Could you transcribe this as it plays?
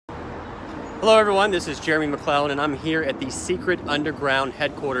Hello everyone, this is Jeremy McClellan and I'm here at the secret underground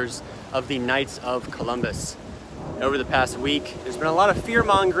headquarters of the Knights of Columbus. Over the past week, there's been a lot of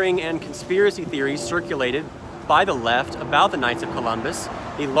fear-mongering and conspiracy theories circulated by the left about the Knights of Columbus,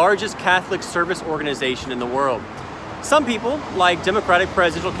 the largest Catholic service organization in the world. Some people, like Democratic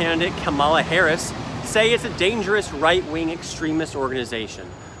presidential candidate Kamala Harris, say it's a dangerous right-wing extremist organization,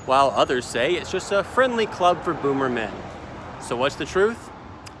 while others say it's just a friendly club for boomer men. So what's the truth?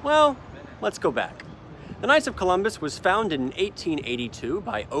 Well, let's go back. The Knights of Columbus was founded in 1882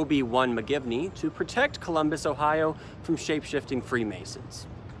 by Obi-Wan McGivney to protect Columbus, Ohio from shape-shifting Freemasons.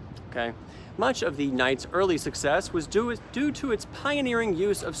 Okay? Much of the Knights' early success was due to its pioneering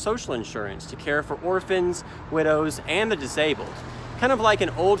use of social insurance to care for orphans, widows, and the disabled. Kind of like an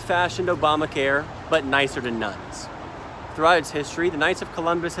old-fashioned Obamacare, but nicer to nuns. Throughout its history, the Knights of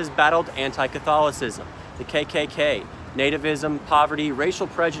Columbus has battled anti-Catholicism, the KKK, nativism, poverty, racial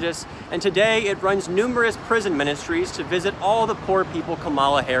prejudice, and today it runs numerous prison ministries to visit all the poor people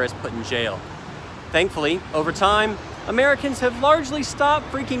Kamala Harris put in jail. Thankfully, over time, Americans have largely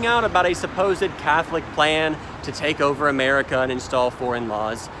stopped freaking out about a supposed Catholic plan to take over America and install foreign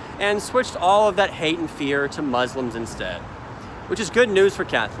laws, and switched all of that hate and fear to Muslims instead. Which is good news for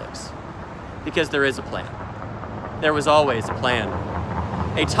Catholics, because there is a plan. There was always a plan.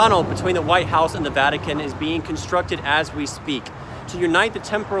 A tunnel between the White House and the Vatican is being constructed as we speak to unite the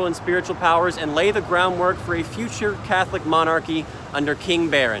temporal and spiritual powers and lay the groundwork for a future Catholic monarchy under King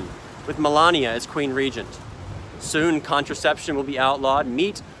Baron, with Melania as Queen Regent. Soon, contraception will be outlawed,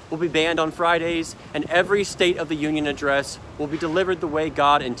 meat will be banned on Fridays, and every State of the Union address will be delivered the way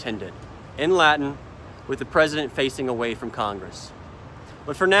God intended, in Latin, with the president facing away from Congress.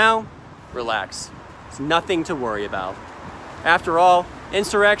 But for now, relax. It's nothing to worry about. After all,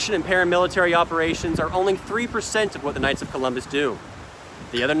 insurrection and paramilitary operations are only 3% of what the Knights of Columbus do.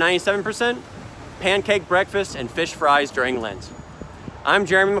 The other 97%? Pancake breakfast and fish fries during Lent. I'm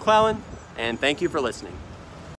Jeremy McClellan, and thank you for listening.